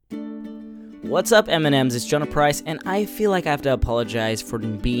What's up, M&Ms? It's Jonah Price, and I feel like I have to apologize for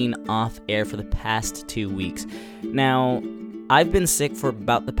being off air for the past 2 weeks. Now, I've been sick for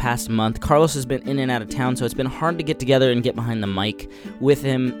about the past month. Carlos has been in and out of town, so it's been hard to get together and get behind the mic with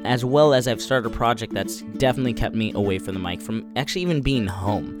him, as well as I've started a project that's definitely kept me away from the mic, from actually even being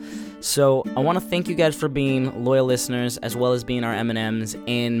home. So I want to thank you guys for being loyal listeners, as well as being our M&Ms,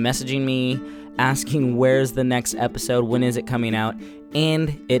 and messaging me, asking where's the next episode, when is it coming out,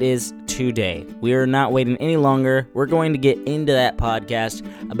 and it is today. We are not waiting any longer. We're going to get into that podcast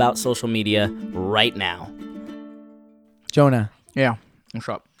about social media right now. Jonah. Yeah, what's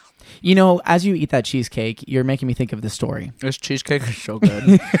up? You know, as you eat that cheesecake, you're making me think of this story. This cheesecake is so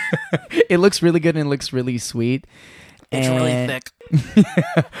good. It looks really good and it looks really sweet. It's really thick.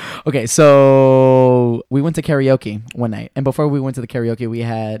 Okay, so we went to karaoke one night, and before we went to the karaoke, we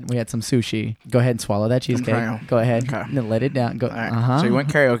had some sushi. Go ahead and swallow that cheesecake. Go ahead, Okay. let it down. Go. All right. Uh-huh. So you went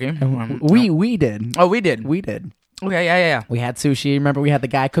karaoke. We did. Oh, we did. We did. Okay, yeah. We had sushi. Remember, we had the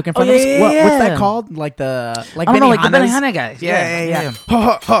guy cooking for Oh, us. yeah. What's that called? Like the I don't know, like the Benihana's? Benihana guys. Yeah.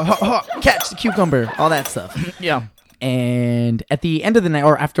 Catch the cucumber, all that stuff. Yeah. And at the end of the night,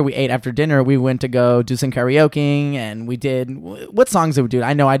 or after we ate, after dinner, we went to go do some karaoke, and we did, what songs did we do?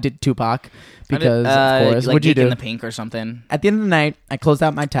 I know I did Tupac, because of course. Like What'd you Geek in do? the Pink or something. At the end of the night, I closed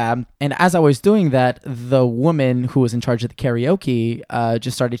out my tab, and as I was doing that, the woman who was in charge of the karaoke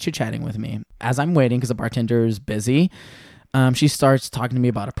just started chit-chatting with me. As I'm waiting, because the bartender is busy, she starts talking to me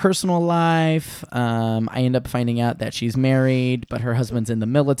about her personal life. I end up finding out that she's married, but her husband's in the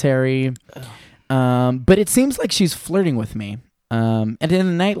military. But it seems like she's flirting with me. At the end of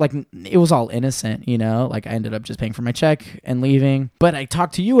the night, like, it was all innocent, you know? Like, I ended up just paying for my check and leaving. But I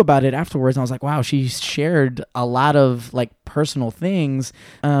talked to you about it afterwards, and I was like, wow, she shared a lot of, like, personal things.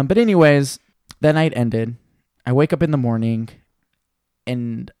 But anyways, that night ended. I wake up in the morning,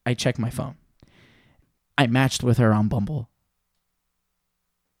 and I check my phone. I matched with her on Bumble.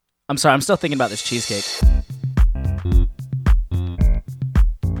 I'm sorry, I'm still thinking about this cheesecake.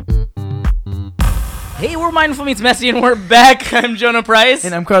 Hey, we're Mindful Meets Messy, and we're back. I'm Jonah Price.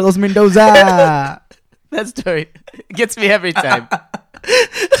 And I'm Carlos Mendoza. That story gets me every time.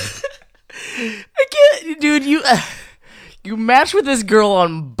 I can't, dude, you matched with this girl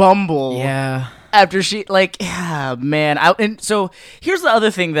on Bumble. Yeah. After she, like, yeah, man. And so here's the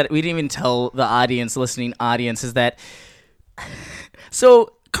other thing that we didn't even tell the listening audience, is that,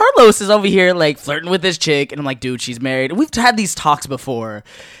 so Carlos is over here, like, flirting with this chick, and I'm like, dude, she's married. And we've had these talks before,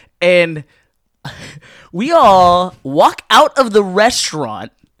 and we all walk out of the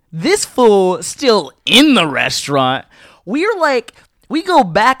restaurant. This fool still in the restaurant. We're like, we go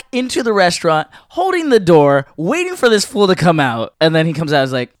back into the restaurant, holding the door, waiting for this fool to come out. And then he comes out and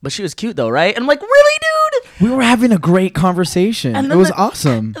is like, but she was cute though, right? And I'm like, really, dude? We were having a great conversation. And It then was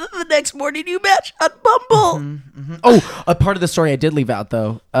awesome. And then the next morning you match on Bumble. Oh, a part of the story I did leave out,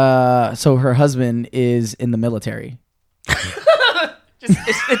 though. So her husband is in the military.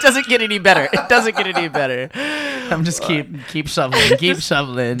 It doesn't get any better. It doesn't get any better. I'm just keep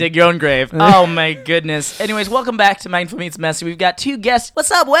shoveling. Dig your own grave. Oh, my goodness. Anyways, welcome back to Mindful Meets Messy. We've got two guests.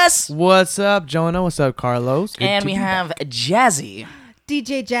 What's up, Wes? What's up, Jonah? What's up, Carlos? And we have Jazzy.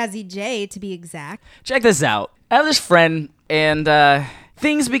 DJ Jazzy J, to be exact. Check this out. I have this friend, and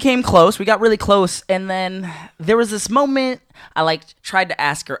things became close. We got really close, and then there was this moment I, tried to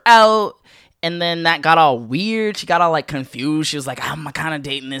ask her out, and then that got all weird. She got all, confused. She was like, I'm kind of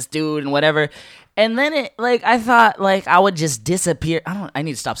dating this dude and whatever. And then I thought, I would just disappear. I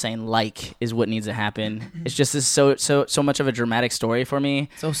need to stop saying is what needs to happen. It's just this so much of a dramatic story for me.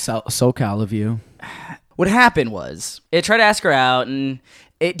 So SoCal of you. What happened was, I tried to ask her out, and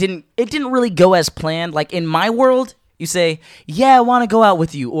it didn't really go as planned. Like, in my world, you say, yeah, I want to go out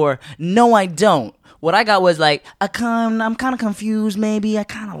with you, or no, I don't. What I got was I'm kind of confused, maybe. I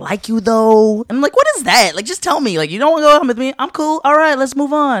kind of like you, though. And I'm like, what is that? Just tell me. You don't want to go out with me? I'm cool. All right, let's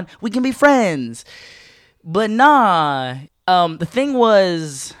move on. We can be friends. But nah. The thing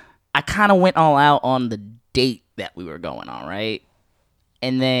was, I kind of went all out on the date that we were going on, right?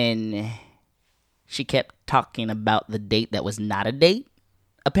 And then she kept talking about the date that was not a date,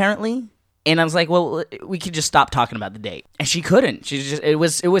 apparently. And I was like, well, we could just stop talking about the date. And she couldn't.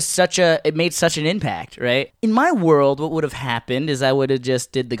 It made such an impact, right? In my world, what would have happened is I would have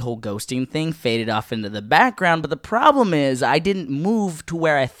just did the whole ghosting thing, faded off into the background. But the problem is I didn't move to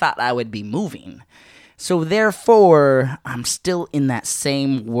where I thought I would be moving. So therefore, I'm still in that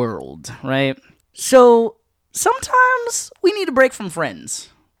same world, right? So sometimes we need a break from friends.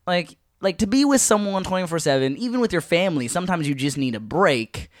 Like to be with someone 24/7, even with your family, sometimes you just need a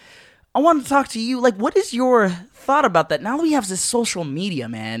break. I want to talk to you. What is your thought about that? Now that we have this social media,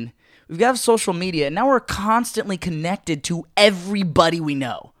 man, we've got social media, and now we're constantly connected to everybody we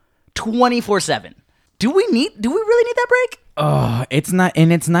know 24/7. Do we really need that break? Oh, it's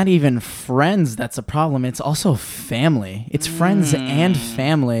not even friends that's a problem. It's also family. It's friends and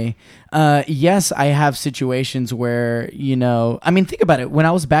family. Yes, I have situations where, I mean, think about it. When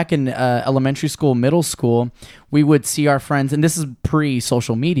I was back in elementary school, middle school, we would see our friends, and this is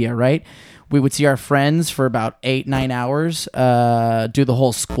pre-social media, right? We would see our friends for about 8-9 hours, do the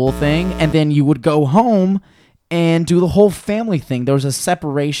whole school thing, and then you would go home and do the whole family thing. There was a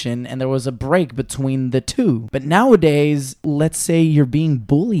separation and there was a break between the two. But nowadays, let's say you're being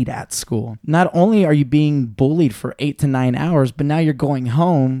bullied at school. Not only are you being bullied for 8 to 9 hours, but now you're going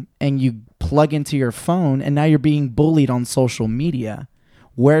home and you plug into your phone and now you're being bullied on social media.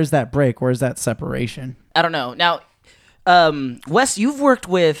 Where's that break? Where's that separation? I don't know. Now, Wes, you've worked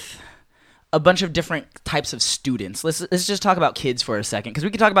with a bunch of different types of students. Let's just talk about kids for a second, because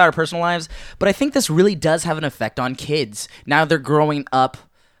we can talk about our personal lives, but I think this really does have an effect on kids. Now they're growing up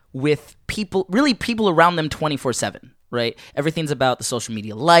with people around them 24/7, right? Everything's about the social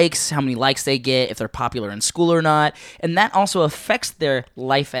media likes, how many likes they get, if they're popular in school or not, and that also affects their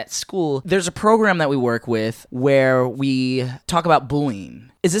life at school. There's a program that we work with where we talk about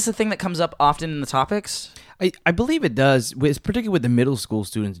bullying. Is this a thing that comes up often in the topics? I believe it does, particularly with the middle school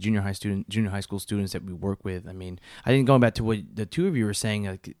students, junior high school students that we work with. I mean, I think going back to what the two of you were saying,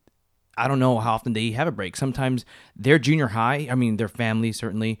 like, I don't know how often they have a break. Sometimes their junior high, I mean, their family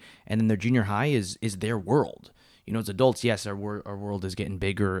certainly, and then their junior high is their world. As adults, yes, our world is getting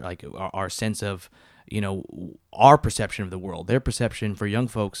bigger. Like our sense of, our perception of the world, their perception for young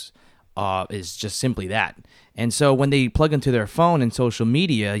folks is just simply that. And so when they plug into their phone and social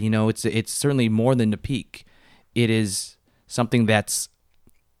media, it's certainly more than a peak. It is something that's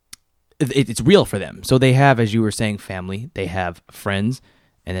it's real for them. So they have, as you were saying, family, they have friends,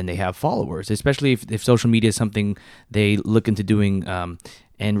 and then they have followers, especially if social media is something they look into doing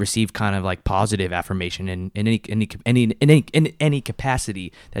and receive kind of like positive affirmation in any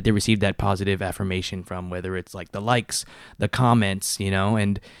capacity that they receive that positive affirmation from, whether it's like the likes, the comments,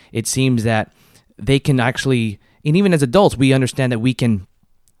 and it seems that they can actually, and even as adults, we understand that we can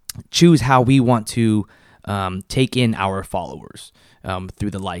choose how we want to take in our followers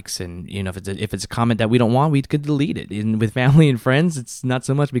through the likes, and if it's a comment that we don't want, we could delete it. And with family and friends, it's not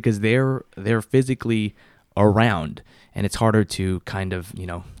so much, because they're physically around, and it's harder to kind of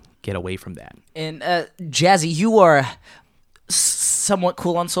get away from that. And Jazzy, you are somewhat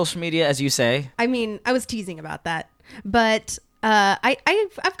cool on social media, as you say. I mean, I was teasing about that, but I've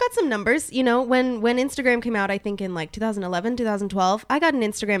got some numbers. When Instagram came out, I think in like 2011, 2012, I got an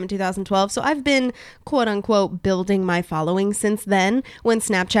Instagram in 2012. So I've been quote unquote building my following since then. When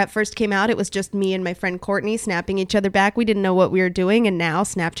Snapchat first came out, it was just me and my friend Courtney snapping each other back. We didn't know what we were doing. And now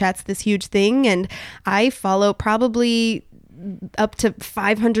Snapchat's this huge thing. And I follow probably up to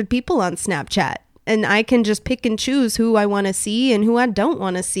 500 people on Snapchat. And I can just pick and choose who I want to see and who I don't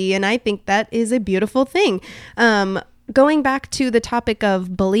want to see. And I think that is a beautiful thing. Going back to the topic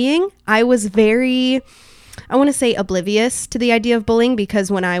of bullying, I was very, I want to say, oblivious to the idea of bullying, because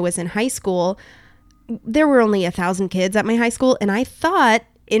when I was in high school, there were only 1,000 kids at my high school. And I thought,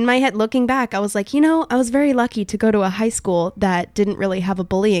 in my head, looking back, I was like, I was very lucky to go to a high school that didn't really have a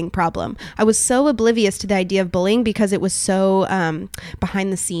bullying problem. I was so oblivious to the idea of bullying because it was so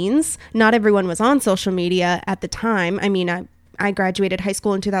behind the scenes. Not everyone was on social media at the time. I mean, I graduated high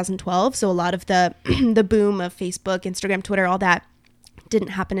school in 2012, so a lot of the the boom of Facebook, Instagram, Twitter, all that didn't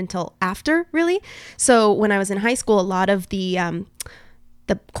happen until after, really. So when I was in high school, a lot of the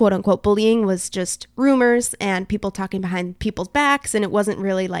quote unquote bullying was just rumors and people talking behind people's backs, and it wasn't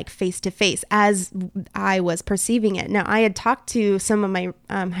really like face to face as I was perceiving it. Now, I had talked to some of my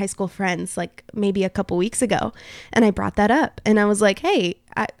high school friends like maybe a couple weeks ago, and I brought that up, and I was like, hey,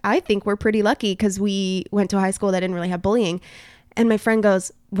 I think we're pretty lucky because we went to a high school that didn't really have bullying. And my friend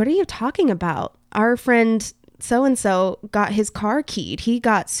goes, what are you talking about? Our friend so-and-so got his car keyed. He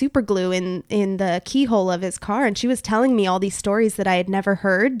got super glue in the keyhole of his car. And she was telling me all these stories that I had never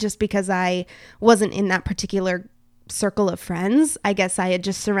heard just because I wasn't in that particular circle of friends. I guess I had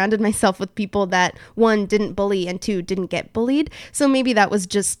just surrounded myself with people that, one, didn't bully, and two, didn't get bullied. So maybe that was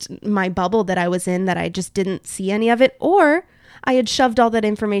just my bubble that I was in, that I just didn't see any of it. Or I had shoved all that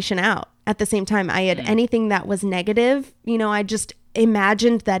information out. At the same time, I had anything that was negative, I just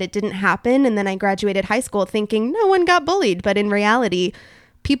imagined that it didn't happen. And then I graduated high school thinking no one got bullied. But in reality,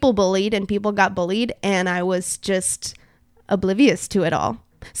 people bullied and people got bullied. And I was just oblivious to it all.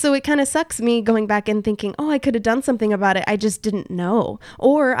 So it kind of sucks me going back and thinking, I could have done something about it. I just didn't know.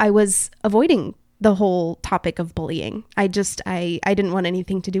 Or I was avoiding the whole topic of bullying. I didn't want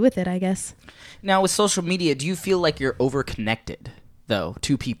anything to do with it, I guess. Now, with social media, do you feel like you're over-connected, though,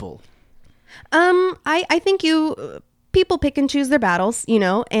 to people? I think people pick and choose their battles,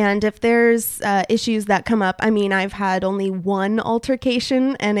 and if there's issues that come up, I mean, I've had only one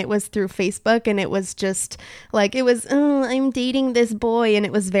altercation, and it was through Facebook, and it was just like, I'm dating this boy, and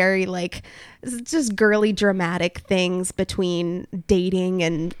it was very like, just girly dramatic things between dating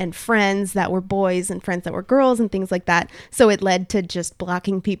and friends that were boys and friends that were girls and things like that. So it led to just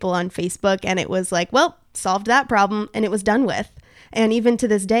blocking people on Facebook, and it was like, well, solved that problem, and it was done with. And even to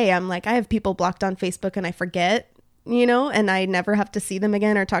this day, I'm like, I have people blocked on Facebook and I forget, and I never have to see them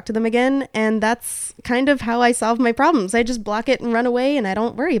again or talk to them again. And that's kind of how I solve my problems. I just block it and run away, and I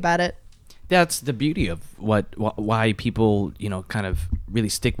don't worry about it. That's the beauty of why people, kind of really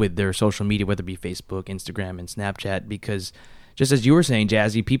stick with their social media, whether it be Facebook, Instagram, and Snapchat, because just as you were saying,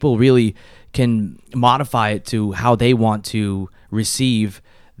 Jazzy, people really can modify it to how they want to receive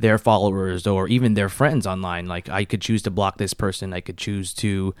their followers or even their friends online. Like, I could choose to block this person. I could choose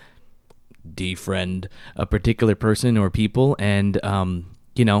to defriend a particular person or people, and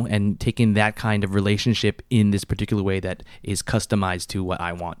and taking that kind of relationship in this particular way that is customized to what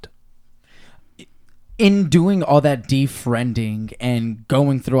I want. In doing all that defriending and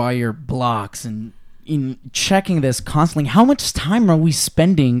going through all your blocks and in checking this constantly, how much time are we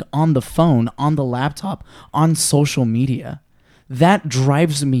spending on the phone, on the laptop, on social media? That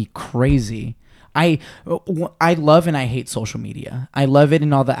drives me crazy. I love and I hate social media. I love it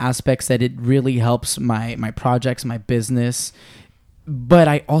in all the aspects that it really helps my projects, my business. But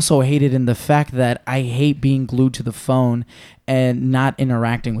I also hate it in the fact that I hate being glued to the phone and not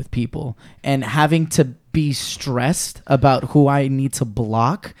interacting with people and having to be stressed about who I need to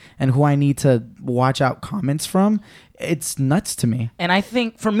block and who I need to watch out comments from. It's nuts to me. And I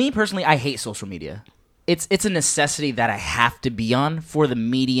think, for me personally, I hate social media. It's a necessity that I have to be on for the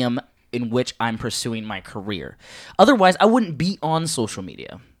medium in which I'm pursuing my career. Otherwise, I wouldn't be on social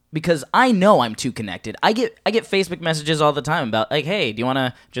media because I know I'm too connected. I get Facebook messages all the time about like, hey, do you want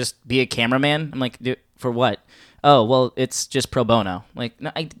to just be a cameraman? I'm like, for what? Oh, well, it's just pro bono. Like,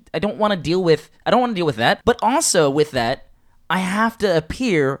 no, I don't want to deal with that. But also with that, I have to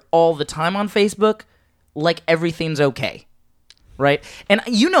appear all the time on Facebook like everything's okay. Right? And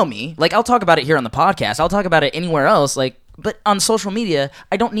you know me, like, I'll talk about it here on the podcast. I'll talk about it anywhere else. Like, but on social media,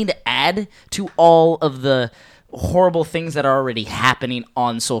 I don't need to add to all of the horrible things that are already happening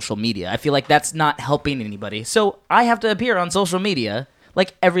on social media. I feel like that's not helping anybody. So I have to appear on social media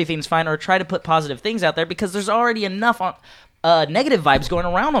like everything's fine, or try to put positive things out there because there's already enough negative vibes going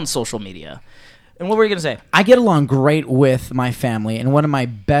around on social media. And what were you going to say? I get along great with my family, and one of my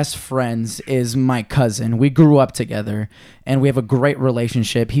best friends is my cousin. We grew up together, and we have a great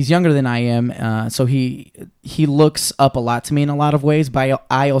relationship. He's younger than I am, so he looks up a lot to me in a lot of ways, but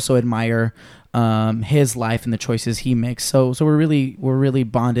I also admire his life and the choices he makes. So we're really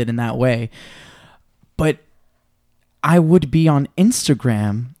bonded in that way. But I would be on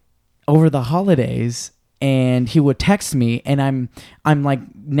Instagram over the holidays, and he would text me, and I'm like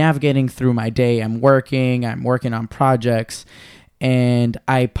navigating through my day. I'm working on projects, and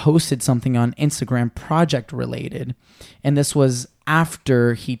I posted something on Instagram project related. And this was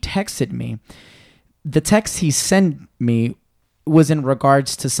after he texted me. The text he sent me was in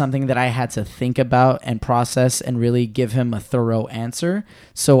regards to something that I had to think about and process and really give him a thorough answer.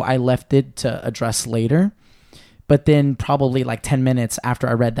 So I left it to address later. But then probably like 10 minutes after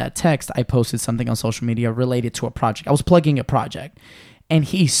I read that text, I posted something on social media related to a project. I was plugging a project, and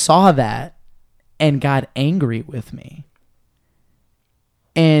he saw that and got angry with me.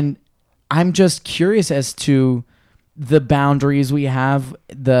 And I'm just curious as to the boundaries we have,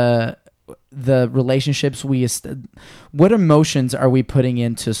 the relationships what emotions are we putting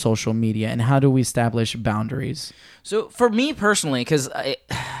into social media, and how do we establish boundaries? So for me personally, because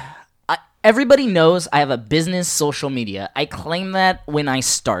everybody knows I have a business social media. I claim that when I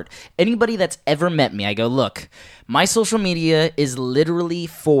start. Anybody that's ever met me, I go, look, my social media is literally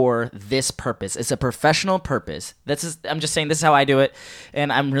for this purpose. It's a professional purpose. I'm just saying this is how I do it,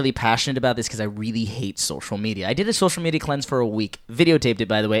 and I'm really passionate about this because I really hate social media. I did a social media cleanse for a week, videotaped it,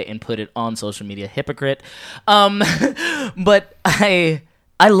 by the way, and put it on social media. Hypocrite. But I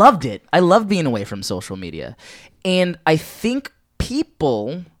loved it. I love being away from social media. And I think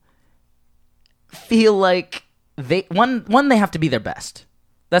people feel like they have to be their best.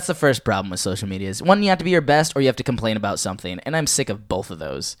 That's the first problem with social media is one, you have to be your best, or you have to complain about something, and I'm sick of both of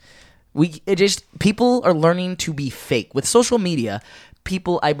those. People are learning to be fake with social media.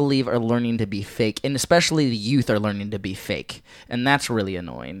 People, I believe, are learning to be fake, and especially the youth are learning to be fake, and that's really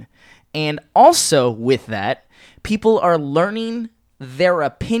annoying. And also with that, people are learning their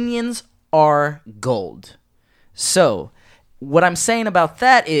opinions are gold. So, what I'm saying about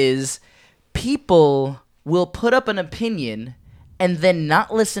that is people will put up an opinion and then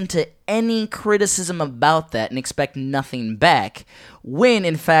not listen to any criticism about that and expect nothing back, when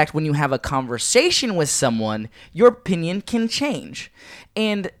in fact when you have a conversation with someone, your opinion can change.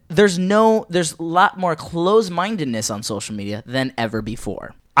 And there's a lot more closed-mindedness on social media than ever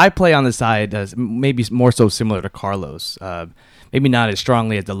before. I play on the side as maybe more so similar to Carlos, maybe not as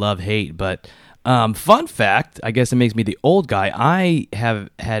strongly as the love-hate, but fun fact, I guess it makes me the old guy, I have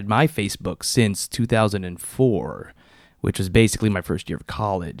had my Facebook since 2004, which was basically my first year of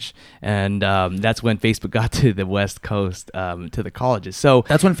college. And that's when Facebook got to the West Coast, to the colleges. So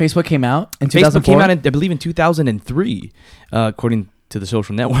That's when Facebook came out in Facebook 2004? came out, I believe, in 2003, according to the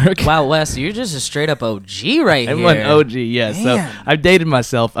Social Network. Wow, Wes, you're just a straight up OG right I'm here. an OG, yes. So Man. I've dated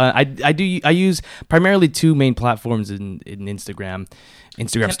myself. I use primarily two main platforms in Instagram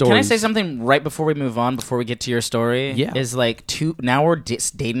stories. Can I say something right before we move on, before we get to your story? Yeah. Is like now we're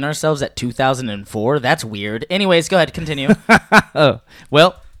dating ourselves at 2004. That's weird. Anyways, go ahead, continue. Oh,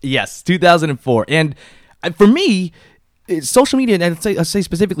 well, yes, 2004. And for me, social media, and I say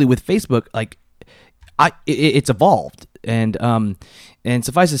specifically with Facebook, like it's evolved. And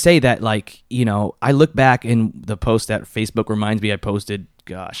suffice to say that, like, you know, I look back in the post that Facebook reminds me I posted,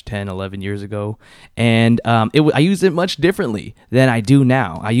 10, 11 years ago. And I use it much differently than I do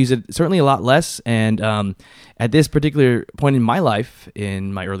now. I use it certainly a lot less. And at this particular point in my life,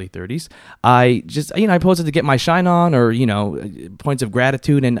 in my early 30s, I just, I posted to get my shine on, or, points of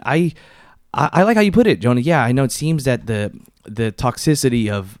gratitude. And I like how you put it, Jonah. Yeah, I know it seems that the toxicity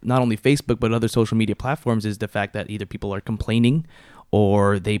of not only Facebook but other social media platforms is the fact that either people are complaining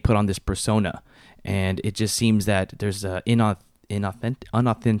or they put on this persona, and it just seems that there's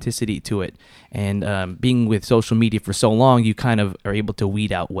unauthenticity to it. And being with social media for so long, you kind of are able to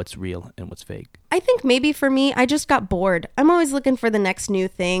weed out what's real and what's fake. I think maybe for me, I just got bored. I'm always looking for the next new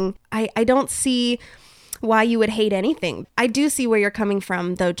thing. I don't see why you would hate anything. I do see where you're coming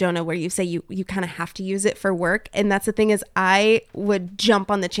from, though, Jonah, where you say you kind of have to use it for work. And that's the thing, is I would jump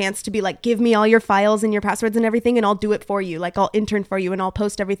on the chance to be like, give me all your files and your passwords and everything, and I'll do it for you. Like, I'll intern for you and I'll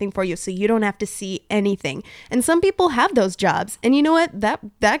post everything for you, so you don't have to see anything. And some people have those jobs. And you know what?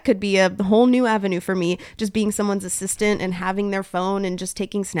 That could be a whole new avenue for me, just being someone's assistant and having their phone and just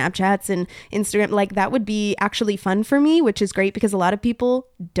taking Snapchats and Instagram. Like, that would be actually fun for me, which is great because a lot of people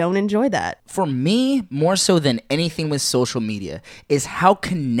don't enjoy that. For me, more so than anything with social media, is how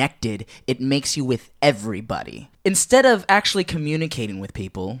connected it makes you with everybody. Instead of actually communicating with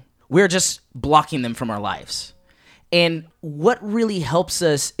people, we're just blocking them from our lives. And what really helps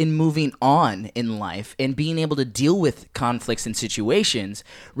us in moving on in life and being able to deal with conflicts and situations,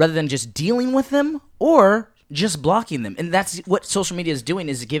 rather than just dealing with them or just blocking them. And that's what social media is doing,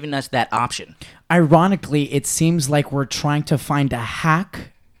 is giving us that option. Ironically, it seems like we're trying to find a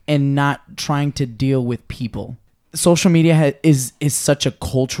hack and not trying to deal with people. Social media is such a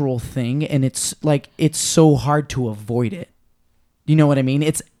cultural thing, and it's so hard to avoid it. You know what I mean?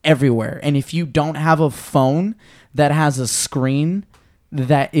 It's everywhere. And if you don't have a phone that has a screen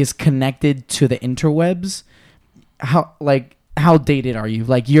that is connected to the interwebs, how dated are you?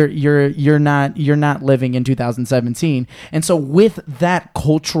 Like, you're not living in 2017. And so with that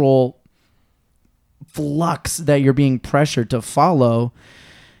cultural flux that you're being pressured to follow,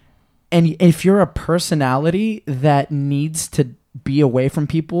 and if you're a personality that needs to be away from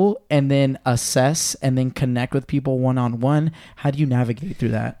people and then assess and then connect with people one-on-one, how do you navigate through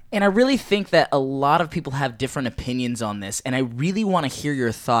that? And I really think that a lot of people have different opinions on this, and I really want to hear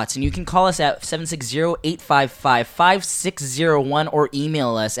your thoughts. And you can call us at 760-855-5601 or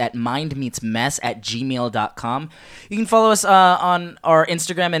email us at mindmeetsmess@gmail.com. You can follow us on our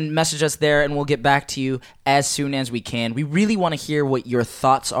Instagram and message us there, and we'll get back to you as soon as we can. We really want to hear what your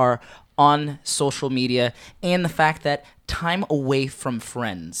thoughts are on social media and the fact that time away from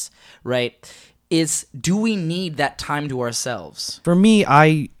friends, right, do we need that time to ourselves? For me,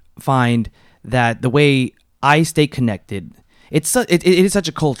 I find that the way I stay connected, it is such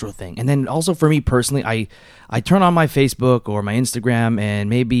a cultural thing. And then also for me personally, I turn on my Facebook or my Instagram, and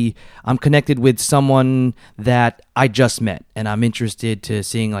maybe I'm connected with someone that I just met, and I'm interested to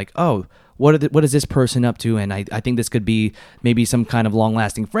seeing like, oh, what is this person up to? And I think this could be maybe some kind of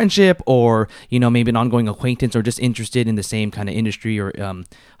long-lasting friendship, or, maybe an ongoing acquaintance, or just interested in the same kind of industry or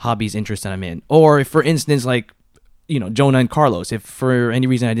hobbies, interests that I'm in. Or if, for instance, like Jonah and Carlos. If for any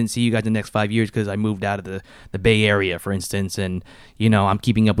reason I didn't see you guys in the next 5 years because I moved out of the Bay Area, for instance, and I'm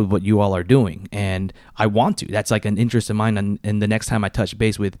keeping up with what you all are doing, and I want to. That's like an interest of mine. And the next time I touch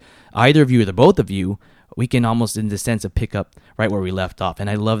base with either of you or the both of you, we can almost, in the sense of, pick up right where we left off. And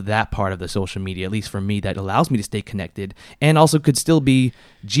I love that part of the social media, at least for me, that allows me to stay connected and also could still be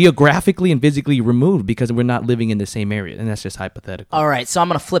geographically and physically removed because we're not living in the same area. And that's just hypothetical. All right, so I'm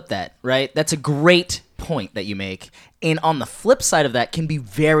going to flip that, right? That's a great point that you make. And on the flip side of that can be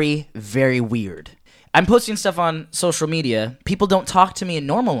very, very weird. I'm posting stuff on social media. People don't talk to me in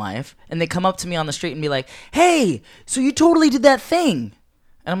normal life, and they come up to me on the street and be like, hey, so you totally did that thing.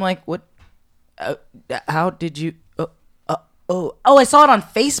 And I'm like, what? How did you? I saw it on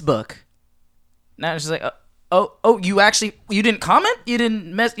Facebook. Now it's just like, you didn't comment? You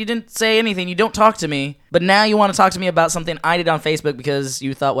didn't say anything. You don't talk to me. But now you want to talk to me about something I did on Facebook because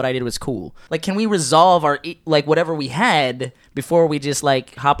you thought what I did was cool. Like, can we resolve our whatever we had before we just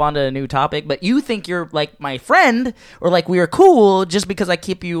hop onto a new topic? But you think you're like my friend or like we are cool just because I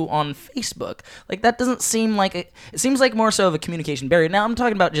keep you on Facebook. Like, that doesn't seem like it seems like more so of a communication barrier. Now I'm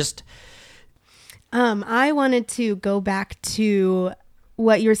talking about just. I wanted to go back to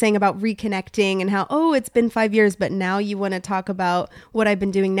what you were saying about reconnecting and how, it's been 5 years, but now you want to talk about what I've been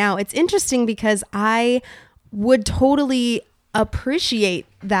doing now. It's interesting because I would totally appreciate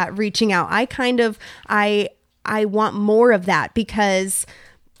that reaching out. I want more of that because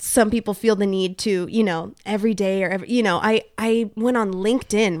some people feel the need to, every day or I went on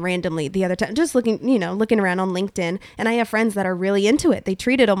LinkedIn randomly the other time, just looking around on LinkedIn, and I have friends that are really into it. They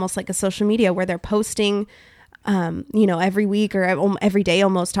treat it almost like a social media where they're posting, every week or every day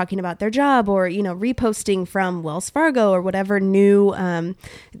almost talking about their job or, reposting from Wells Fargo or whatever new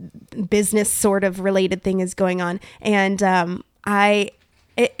business sort of related thing is going on. And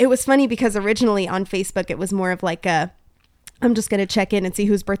it was funny because originally on Facebook, it was more of like I'm just going to check in and see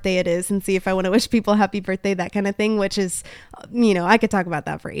whose birthday it is and see if I want to wish people happy birthday, that kind of thing, which is, I could talk about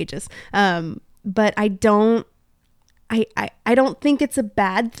that for ages. But I don't think it's a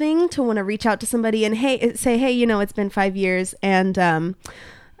bad thing to want to reach out to somebody and say, hey, it's been 5 years. And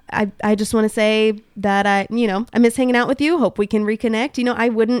I just want to say that I miss hanging out with you. Hope we can reconnect. I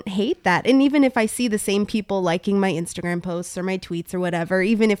wouldn't hate that. And even if I see the same people liking my Instagram posts or my tweets or whatever,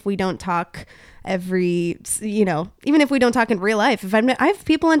 even if we don't talk even if we don't talk in real life, I have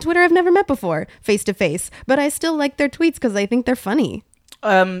people on Twitter I've never met before face to face, but I still like their tweets because I think they're funny.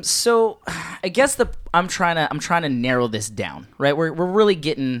 So I guess I'm trying to narrow this down, right? We're really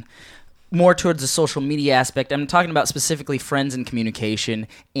getting more towards the social media aspect. I'm talking about specifically friends and communication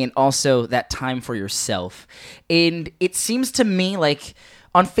and also that time for yourself. And it seems to me like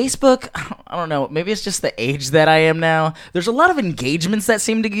on Facebook, I don't know, maybe it's just the age that I am now. There's a lot of engagements that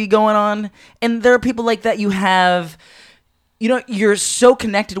seem to be going on. And there are people like that you have, you're so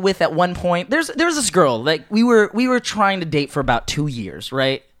connected with at one point. There's this girl, like we were trying to date for about 2 years,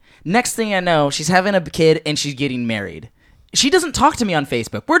 right? Next thing I know, she's having a kid and she's getting married. She doesn't talk to me on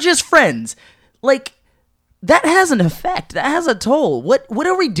Facebook. We're just friends. Like, that has an effect. That has a toll. What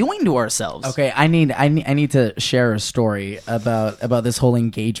are we doing to ourselves? Okay, I need to share a story about this whole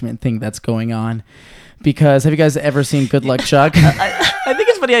engagement thing that's going on. Because have you guys ever seen Good Luck Chuck? I think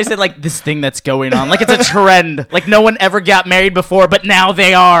it's funny I said like this thing that's going on. Like it's a trend. Like no one ever got married before, but now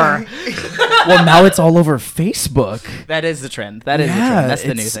they are. Well, now it's all over Facebook. That is the trend. That is the trend. That's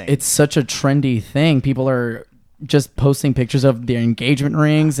the new thing. It's such a trendy thing. People are just posting pictures of their engagement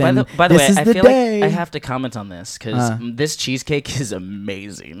rings, and by the way, I feel day. like I have to comment on this because this cheesecake is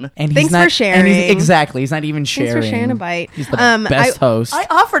amazing. And Thanks for sharing. Exactly, he's not even sharing. Thanks for sharing a bite. He's the best host. I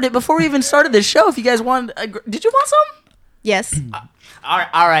offered it before we even started this show. If you guys want, did you want some? Yes. All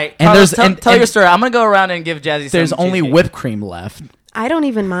right. And Carlos, tell your story. I'm gonna go around and give Jazzy some. There's only cheesecake. whipped cream left. I don't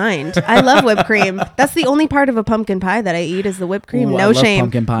even mind. I love whipped cream. That's the only part of a pumpkin pie that I eat is the whipped cream. Ooh, no I love shame.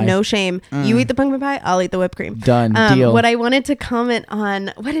 pumpkin pie. No shame. You eat the pumpkin pie, I'll eat the whipped cream. Done. Deal. What I wanted to comment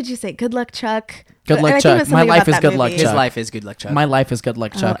on, what did you say? Good Luck Chuck. Good Luck I think it Chuck. was My something life about is that Good Luck movie. Chuck. His life is Good Luck Chuck. My life is Good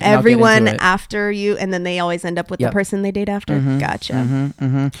Luck Chuck. and I'll get Everyone into it. after you, and then they always end up with Yep. the person they date after.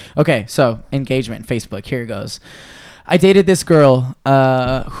 Gotcha. Okay, so engagement, Facebook. Here it goes. I dated this girl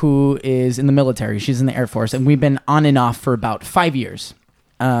who is in the military. She's in the Air Force, and we've been on and off for about 5 years.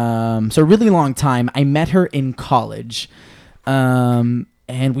 So a really long time. I met her in college, and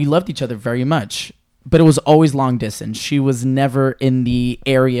we loved each other very much. But it was always long distance. She was never in the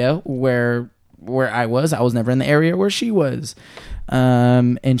area where I was. I was never in the area where she was.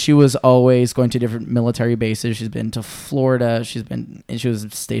 And she was always going to different military bases. She's been to Florida. She was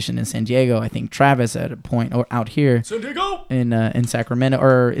stationed in San Diego. I think Travis at a point, or out here. San Diego. In Sacramento,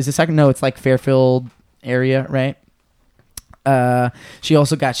 or is it Sacramento? No, it's like Fairfield area, right? She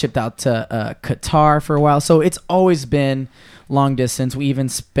also got shipped out to Qatar for a while. So it's always been long distance. We even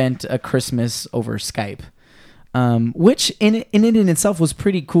spent a Christmas over Skype. Which in itself was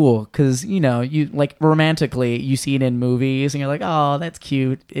pretty cool because, you know, you like romantically, you see it in movies and you're like, oh, that's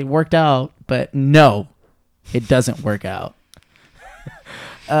cute. It worked out. But no, it doesn't work out.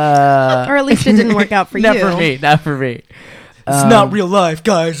 Or at least it didn't work out for not you. Not for me. It's not real life,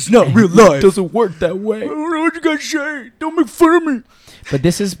 guys. It's not real life. Doesn't work that way. I don't know what you guys say. Don't make fun of me. But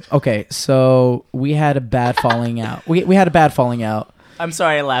this is okay. So we had a bad falling out. We had a bad falling out. I'm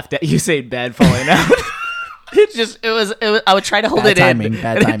sorry I laughed at you saying bad falling out. It was. I would try to hold Bad it timing, in.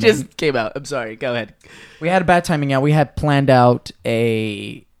 bad and timing. It just came out. I'm sorry. Go ahead. We had a bad timing out. We had planned out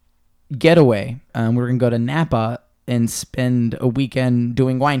a getaway. We were gonna go to Napa and spend a weekend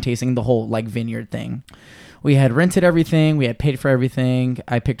doing wine tasting, the whole like vineyard thing. We had rented everything. We had paid for everything.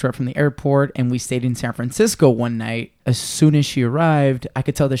 I picked her up from the airport and we stayed in San Francisco one night. As soon as she arrived, I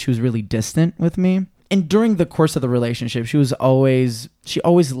could tell that she was really distant with me. And during the course of the relationship, she always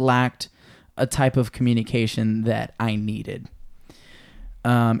lacked a type of communication that I needed.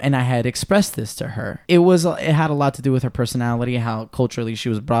 And I had expressed this to her. It had a lot to do with her personality, how culturally she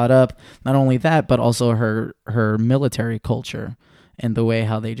was brought up. Not only that, but also her military culture and the way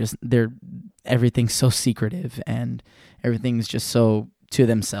how they're everything's so secretive and everything's just so to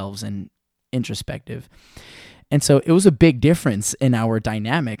themselves and introspective. And so it was a big difference in our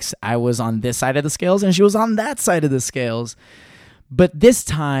dynamics. I was on this side of the scales and she was on that side of the scales. But this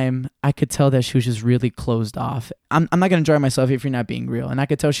time, I could tell that she was just really closed off. I'm not going to enjoy myself if you're not being real. And I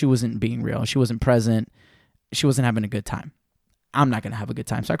could tell she wasn't being real. She wasn't present. She wasn't having a good time. I'm not going to have a good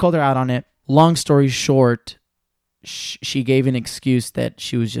time. So I called her out on it. Long story short, she gave an excuse that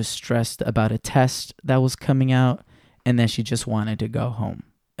she was just stressed about a test that was coming out and that she just wanted to go home.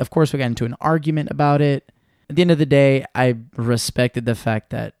 Of course, we got into an argument about it. At the end of the day, I respected the fact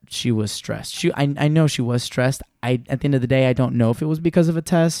that she was stressed. I know she was stressed. At the end of the day, I don't know if it was because of a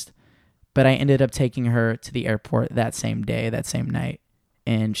test, but I ended up taking her to the airport that same day, that same night,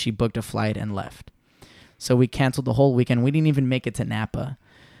 and she booked a flight and left. So we canceled the whole weekend. We didn't even make it to Napa.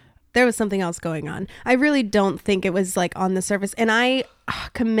 There was something else going on. I really don't think it was like on the surface. And I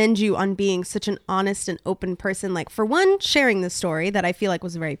commend you on being such an honest and open person. Like, for one, sharing this story that I feel like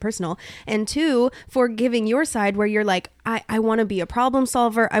was very personal. And two, for giving your side where you're like, I want to be a problem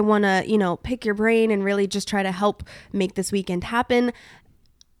solver. I want to, pick your brain and really just try to help make this weekend happen.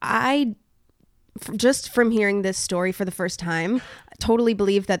 Just from hearing this story for the first time, totally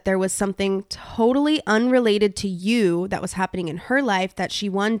believe that there was something totally unrelated to you that was happening in her life that she,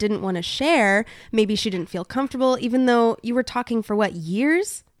 one, didn't want to share. Maybe she didn't feel comfortable, even though you were talking for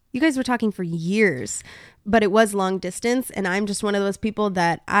years? You guys were talking for years, but it was long distance. And I'm just one of those people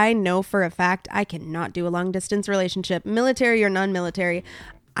that I know for a fact I cannot do a long distance relationship, military or non-military.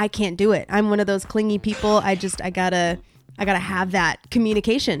 I can't do it. I'm one of those clingy people. I gotta have that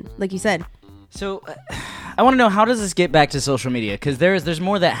communication, like you said. So, I want to know, how does this get back to social media? Because there's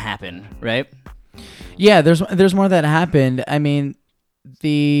more that happened, right? Yeah, there's more that happened. I mean,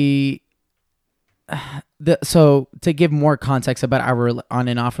 so to give more context about our on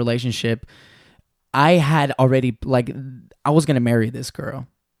and off relationship, I had already I was gonna marry this girl.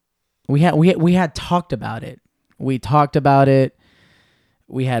 We had talked about it. We talked about it.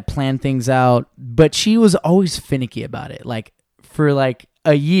 We had planned things out, but she was always finicky about it. For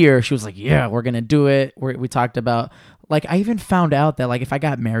a year, she was like, yeah, we're going to do it. We talked about, I even found out that, if I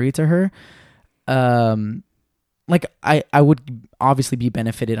got married to her, I would obviously be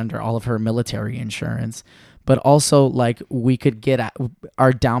benefited under all of her military insurance, but also, we could get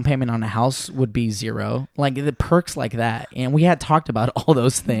our down payment on a house would be zero. The perks like that. And we had talked about all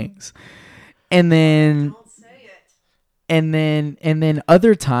those things. And then, and then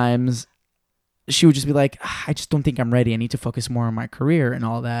other times, she would just be like, I just don't think I'm ready. I need to focus more on my career and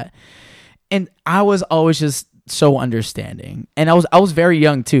all that. And I was always just so understanding. And I was very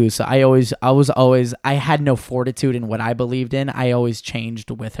young too. So I had no fortitude in what I believed in. I always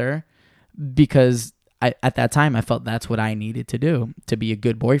changed with her because at that time I felt that's what I needed to do to be a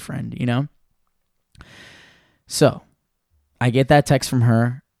good boyfriend, So I get that text from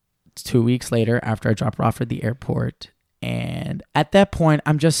her 2 weeks later after I drop her off at the airport. And at that point,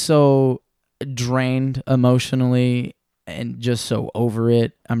 I'm just so drained emotionally and just so over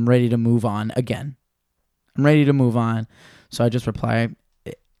it. I'm ready to move on again. So I just reply,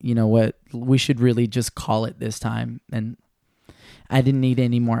 you know what? We should really just call it this time. And I didn't need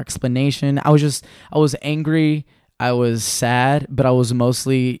any more explanation. I was angry. I was sad, but I was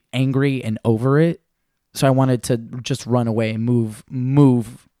mostly angry and over it. So I wanted to just run away and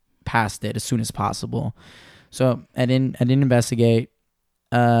move past it as soon as possible. So I didn't investigate.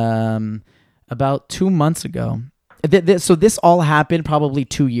 About 2 months ago. So this all happened probably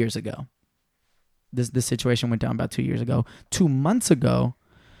 2 years ago. This situation went down about 2 years ago. 2 months ago,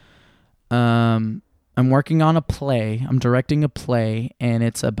 I'm working on a play. I'm directing a play, and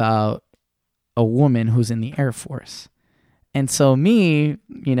it's about a woman who's in the Air Force. And so me,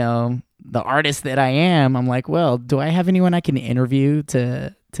 the artist that I am, I'm like, well, do I have anyone I can interview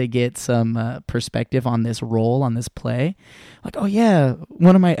to get some perspective on this role, on this play? Like, oh yeah,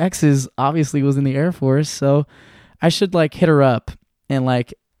 one of my exes obviously was in the Air Force, so I should like hit her up. And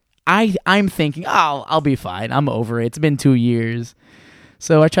like, I'm thinking, oh, I'll be fine. I'm over it. It's been 2 years.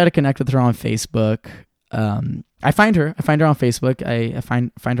 So I try to connect with her on Facebook. I find her on Facebook. I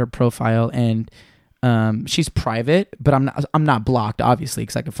find her profile, and she's private, but I'm not blocked, obviously,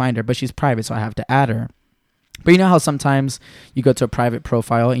 because I can find her, but she's private, so I have to add her. But you know how sometimes you go to a private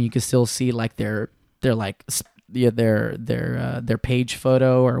profile and you can still see like their page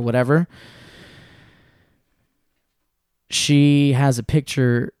photo or whatever. She has a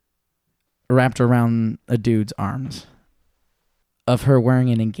picture wrapped around a dude's arms of her wearing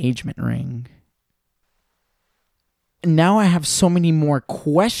an engagement ring. Now I have so many more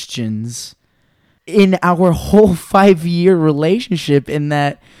questions in our whole 5-year relationship, in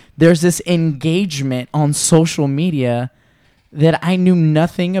that there's this engagement on social media that I knew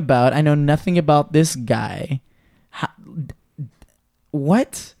nothing about. I know nothing about this guy.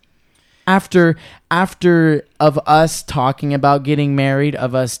 What? After of us talking about getting married,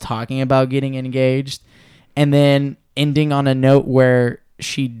 of us talking about getting engaged, and then ending on a note where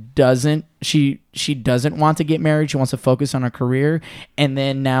she doesn't want to get married. She wants to focus on her career, and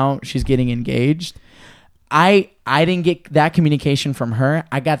then now she's getting engaged. I didn't get that communication from her.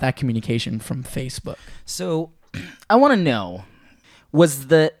 I got that communication from Facebook. So I want to know, was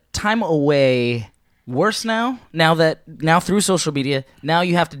the time away worse now? Now through social media, now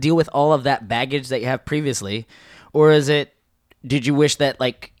you have to deal with all of that baggage that you have previously, or did you wish that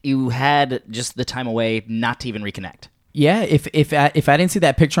like you had just the time away not to even reconnect? Yeah, if I didn't see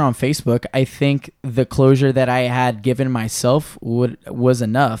that picture on Facebook, I think the closure that I had given myself was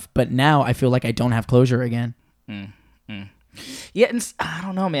enough. But now I feel like I don't have closure again. Yeah, and I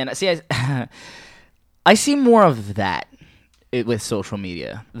don't know, man. See, I see more of that with social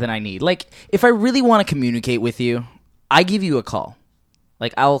media than I need. Like, if I really want to communicate with you, I give you a call.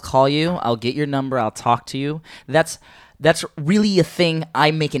 Like, I'll call you, I'll get your number, I'll talk to you. That's really a thing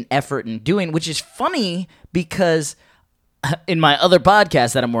I make an effort in doing, which is funny because in my other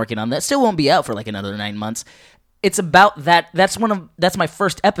podcast that I'm working on, that still won't be out for like another 9 months. It's about that. That's my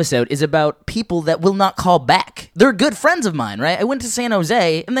first episode, is about people that will not call back. They're good friends of mine, right? I went to San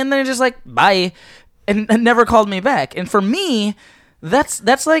Jose, and then they're just like, bye, and never called me back. And for me, that's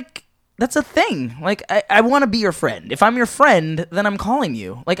a thing. Like, I want to be your friend. If I'm your friend, then I'm calling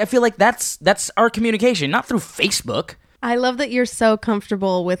you. Like, I feel like that's our communication, not through Facebook. I love that you're so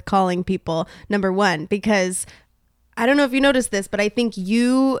comfortable with calling people, number one, because I don't know if you noticed this, but I think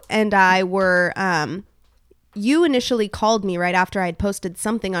you and I were, you initially called me right after I'd posted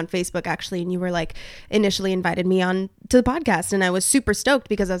something on Facebook, actually, and you were like, initially invited me on to the podcast, and I was super stoked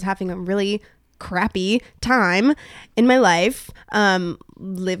because I was having a really crappy time in my life,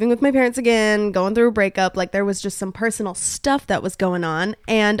 living with my parents again, going through a breakup. Like, there was just some personal stuff that was going on,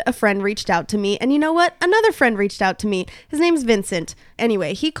 and a friend reached out to me, and you know what? Another friend reached out to me. His name's Vincent.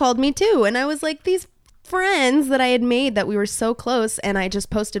 Anyway, he called me too, and I was like, these friends that I had made, that we were so close, and I just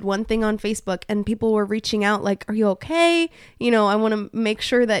posted one thing on Facebook and people were reaching out like, are you okay? I want to make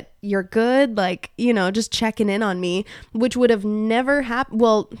sure that you're good, like, just checking in on me, which would have never happened.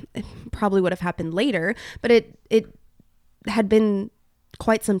 Well, it probably would have happened later, but it had been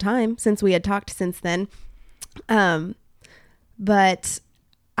quite some time since we had talked since then. But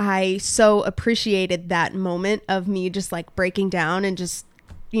I so appreciated that moment of me just like breaking down and just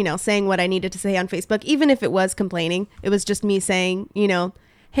saying what I needed to say on Facebook, even if it was complaining. It was just me saying,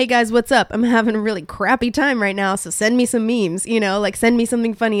 hey guys, what's up? I'm having a really crappy time right now, so send me some memes, like send me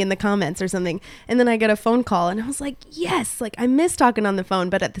something funny in the comments or something. And then I got a phone call and I was like, yes, like I miss talking on the phone,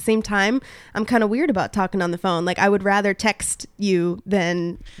 but at the same time, I'm kind of weird about talking on the phone. Like, I would rather text you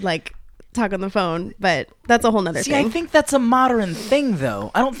than like talk on the phone, but that's a whole nother thing. I think that's a modern thing,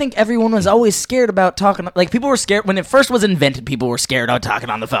 though. I don't think everyone was always scared about talking. Like, people were scared when it first was invented. People were scared of talking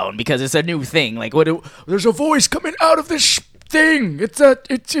on the phone because it's a new thing. Like, There's a voice coming out of this thing. It's a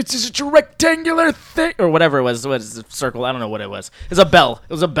rectangular thing, or whatever it was. What is a circle? I don't know what it was. It was a bell.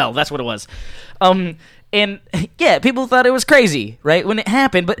 It was a bell. That's what it was. And yeah, people thought it was crazy, right, when it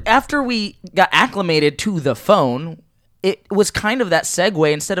happened. But after we got acclimated to the phone, it was kind of that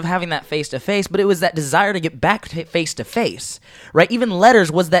segue instead of having that face to face, but it was that desire to get back face to face, right? Even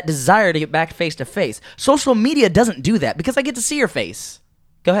letters was that desire to get back face to face. Social media doesn't do that because I get to see your face.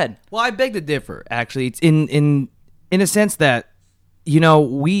 Go ahead. Well, I beg to differ. Actually, it's in a sense that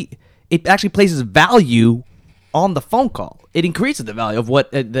it actually places value on the phone call. It increases the value of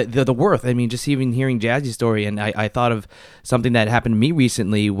what the worth. I mean, just even hearing Jazzy's story, and I thought of something that happened to me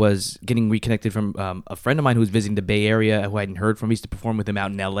recently, was getting reconnected from a friend of mine who was visiting the Bay Area, who I hadn't heard from. I used to perform with him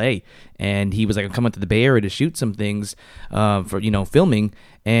out in L.A., and he was like, I'm coming to the Bay Area to shoot some things for filming,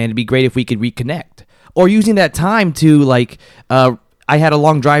 and it'd be great if we could reconnect. Or using that time to I had a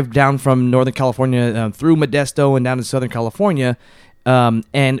long drive down from Northern California through Modesto and down to Southern California, and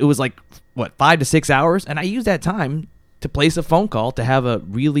it was 5 to 6 hours, and I used that time to place a phone call to have a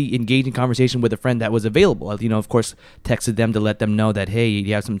really engaging conversation with a friend that was available. Of course, texted them to let them know that, hey,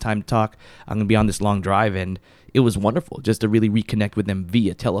 you have some time to talk. I'm going to be on this long drive, and it was wonderful just to really reconnect with them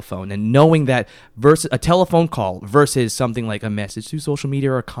via telephone. And knowing that versus a telephone call versus something like a message through social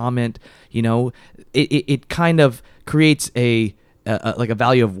media or a comment, it kind of creates a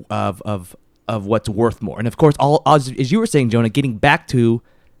value of what's worth more. And of course, as you were saying, Jonah, getting back to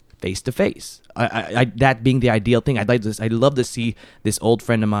face to face, that being the ideal thing. I'd love to see this old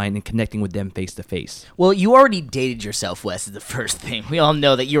friend of mine and connecting with them face to face. Well, you already dated yourself, Wes, is the first thing. We all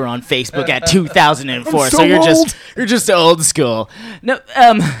know that you were on Facebook at 2004, so you're just old school. No,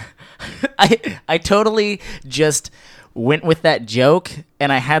 I totally just went with that joke,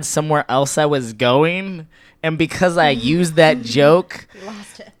 and I had somewhere else I was going, and because I used that joke,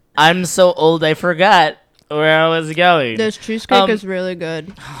 Lost it. I'm so old I forgot where I was going. This cheesecake is really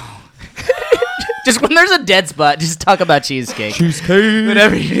good. Just when there's a dead spot, just talk about cheesecake.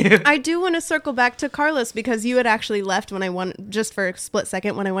 Whatever you do. I do want to circle back to Carlos, because you had actually left just for a split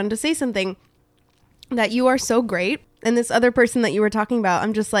second when I wanted to say something, that you are so great. And this other person that you were talking about,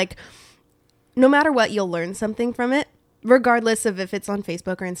 I'm just like, no matter what, you'll learn something from it. Regardless of if it's on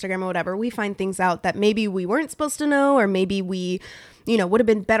Facebook or Instagram or whatever, we find things out that maybe we weren't supposed to know, or maybe we, would have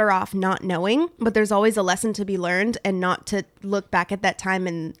been better off not knowing. But there's always a lesson to be learned, and not to look back at that time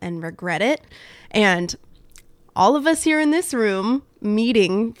and regret it. And all of us here in this room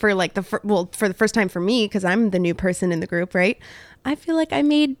meeting for for the first time for me, because I'm the new person in the group, right? I feel like I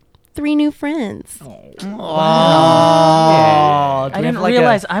made 3 new friends. I didn't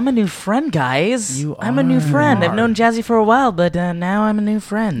realize I'm a new friend, guys. I'm a new friend. I've known Jazzy for a while, but now I'm a new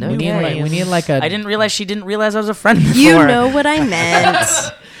friend. We need like a. I didn't realize she didn't realize I was a friend before. You know what I meant.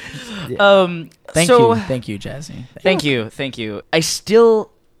 Thank you, Jazzy. Thank you.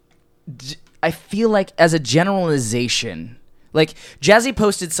 I feel like, as a generalization, like Jazzy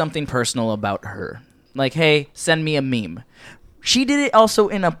posted something personal about her, like, hey, send me a meme. She did it also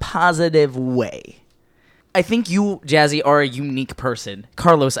in a positive way. I think you, Jazzy, are a unique person.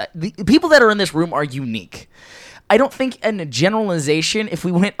 Carlos, the people that are in this room are unique. I don't think in a generalization, if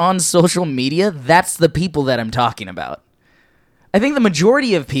we went on social media, that's the people that I'm talking about. I think the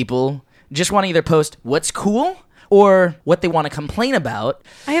majority of people just want to either post what's cool or what they want to complain about.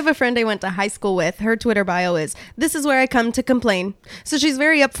 I have a friend I went to high school with. Her Twitter bio is, "This is where I come to complain." So she's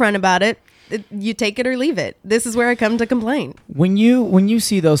very upfront about it. You take it or leave it. This is where I come to complain. When you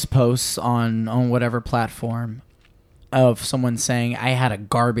see those posts on whatever platform of someone saying, "I had a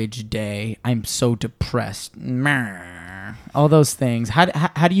garbage day. I'm so depressed." All those things. How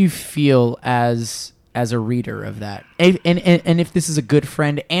do you feel as a reader of that? And if this is a good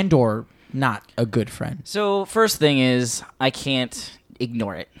friend and or not a good friend? So first thing is, I can't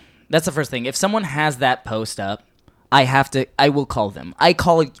ignore it. That's the first thing. If someone has that post up, I will call them. I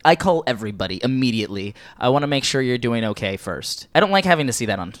call everybody immediately. I want to make sure you're doing okay first. I don't like having to see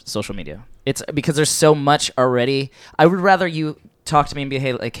that on social media. It's because there's so much already. I would rather you talk to me and be,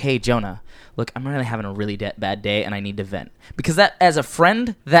 hey, Jonah, look, I'm really having a really bad day and I need to vent. Because that, as a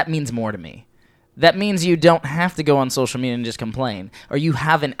friend, that means more to me. That means you don't have to go on social media and just complain, or you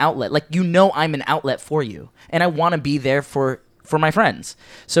have an outlet. Like, I'm an outlet for you, and I want to be there for my friends.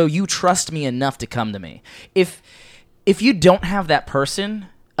 So you trust me enough to come to me. If you don't have that person,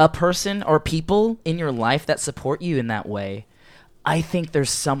 a person or people in your life that support you in that way, I think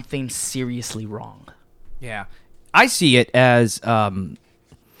there's something seriously wrong. Yeah. I see it as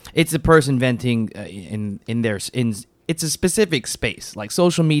it's a person venting it's a specific space, like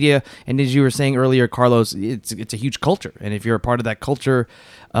social media. And as you were saying earlier, Carlos, it's a huge culture. And if you're a part of that culture,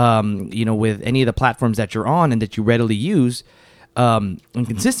 with any of the platforms that you're on and that you readily use and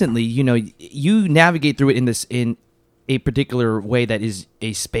consistently, you navigate through it in a particular way that is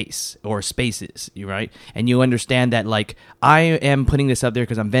a space or spaces, right? And you understand that, like, I am putting this up there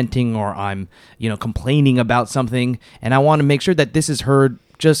because I'm venting or I'm, complaining about something, and I want to make sure that this is heard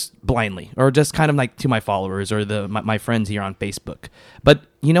just blindly or just kind of like to my followers or my friends here on Facebook. But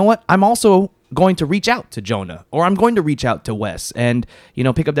you know what? I'm also going to reach out to Jonah, or I'm going to reach out to Wes and,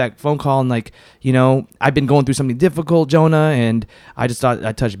 pick up that phone call and like, I've been going through something difficult, Jonah, and I just thought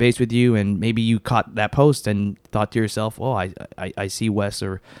I'd touch base with you, and maybe you caught that post and thought to yourself, well, I see Wes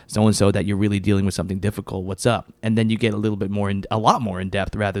or so-and-so that you're really dealing with something difficult. What's up? And then you get a lot more in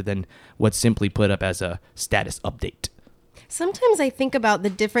depth rather than what's simply put up as a status update. Sometimes I think about the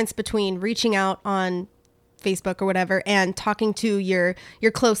difference between reaching out on Facebook or whatever and talking to your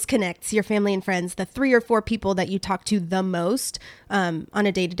close connects, your family and friends, the 3 or 4 people that you talk to the most on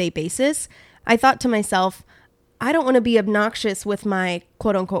a day-to-day basis. I thought to myself, I don't want to be obnoxious with my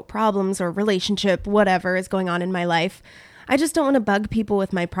quote unquote problems or relationship, whatever is going on in my life. I just don't want to bug people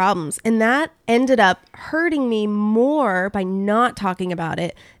with my problems. And that ended up hurting me more by not talking about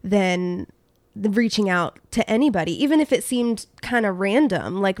it than reaching out to anybody, even if it seemed kind of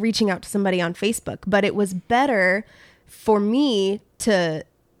random, like reaching out to somebody on Facebook. But it was better for me to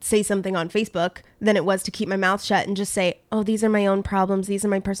say something on Facebook than it was to keep my mouth shut and just say, oh, these are my own problems. These are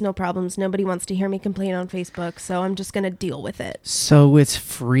my personal problems. Nobody wants to hear me complain on Facebook, so I'm just going to deal with it. So it's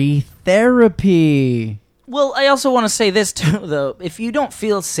free therapy. Well, I also want to say this too, though. If you don't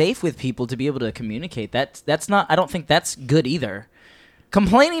feel safe with people to be able to communicate, that's not, I don't think that's good either.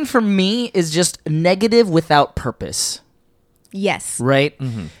 Complaining for me is just negative without purpose. Yes. Right?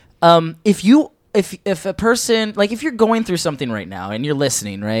 Mm-hmm. If a person, like if you're going through something right now and you're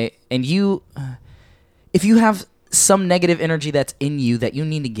listening, right? And if you have some negative energy that's in you that you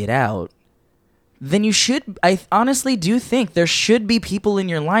need to get out, then I honestly do think there should be people in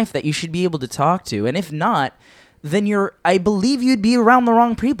your life that you should be able to talk to. And if not, then I believe you'd be around the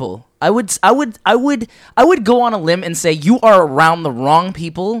wrong people. I would go on a limb and say you are around the wrong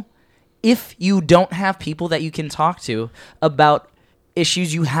people if you don't have people that you can talk to about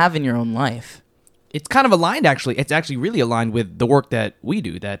issues you have in your own life. It's kind of aligned, actually. It's actually really aligned with the work that we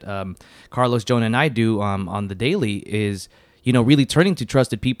do, that Carlos, Jonah, and I do on the daily is, really turning to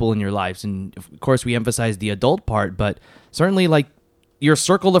trusted people in your lives. And of course, we emphasize the adult part, but certainly like your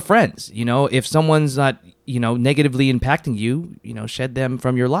circle of friends. If someone's not, negatively impacting you, shed them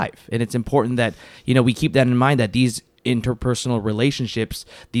from your life. And it's important that, we keep that in mind, that these interpersonal relationships,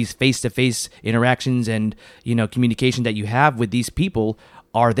 these face-to-face interactions and, communication that you have with these people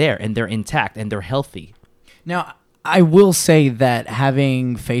are there and they're intact and they're healthy. Now, I will say that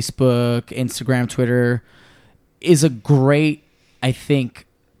having Facebook, Instagram, Twitter is a great, I think,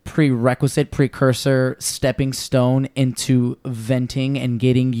 precursor, stepping stone into venting and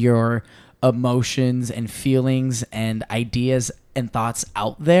getting your emotions and feelings and ideas and thoughts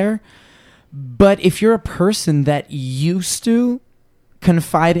out there. But if you're a person that used to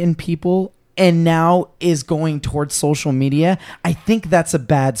confide in people and now is going towards social media, I think that's a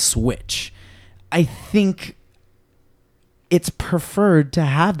bad switch. I think it's preferred to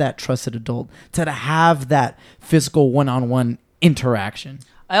have that trusted adult, to have that physical one-on-one interaction.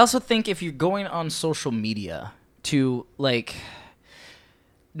 I also think if you're going on social media to, like,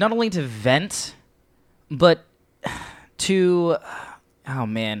 not only to vent, but to... Oh,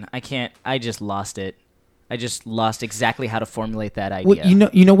 man, I just lost it. I just lost exactly how to formulate that idea.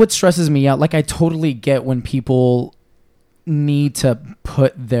 Well, you know what stresses me out? Like, I totally get when people need to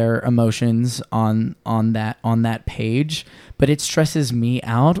put their emotions on that page, but it stresses me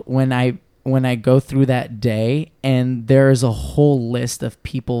out when I go through that day and there's a whole list of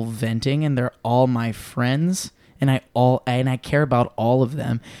people venting and they're all my friends and I care about all of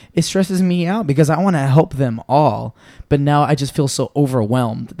them. It stresses me out because I want to help them all, but now I just feel so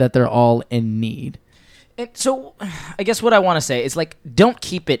overwhelmed that they're all in need. And so I guess what I want to say is, like, don't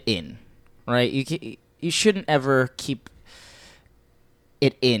keep it in, right? You shouldn't ever keep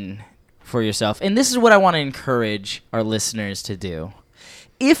it in for yourself. And this is what I want to encourage our listeners to do.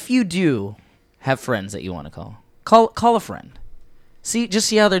 If you do have friends that you want to call a friend. Just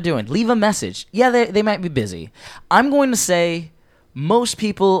see how they're doing. Leave a message. Yeah, they might be busy. I'm going to say most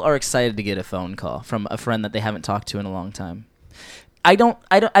people are excited to get a phone call from a friend that they haven't talked to in a long time.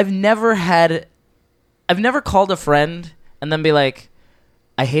 I've never called a friend and then be like,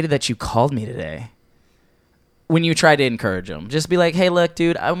 I hated that you called me today. When you try to encourage them, just be like, hey, look,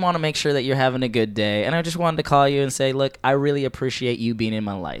 dude, I want to make sure that you're having a good day. And I just wanted to call you and say, look, I really appreciate you being in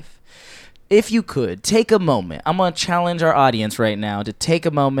my life. If you could, take a moment. I'm going to challenge our audience right now to take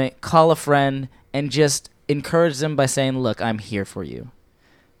a moment, call a friend, and just encourage them by saying, look, I'm here for you.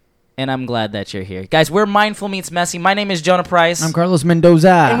 And I'm glad that you're here. Guys, we're Mindful Meets Messy. My name is Jonah Price. I'm Carlos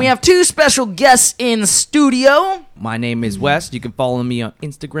Mendoza. And we have 2 special guests in studio. My name is Wes. You can follow me on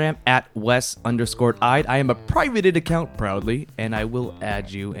Instagram at Wes_Ide. I am a privated account proudly, and I will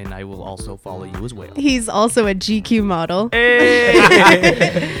add you, and I will also follow you as well. He's also a GQ model.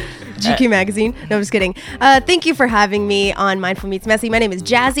 GQ magazine. No, I'm just kidding. Thank you for having me on Mindful Meets Messy. My name is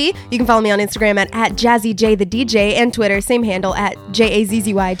Jazzy. You can follow me on Instagram at JazzyJ_the_DJ and Twitter, same handle at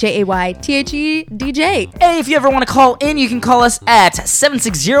JAZZYJAYTHEDJ. Hey, if you ever want to call in, you can call us at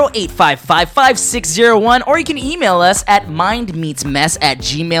 760-855-5601, or you can email us at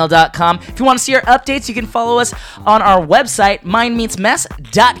mindmeetsmess@gmail.com. If you want to see our updates, you can follow us on our website,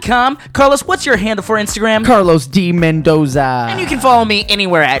 mindmeetsmess.com. Carlos, what's your handle for Instagram? Carlos D. Mendoza. And you can follow me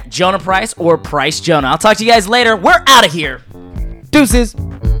anywhere at Jonah Price or Price Jonah. I'll talk to you guys later. We're out of here. Deuces.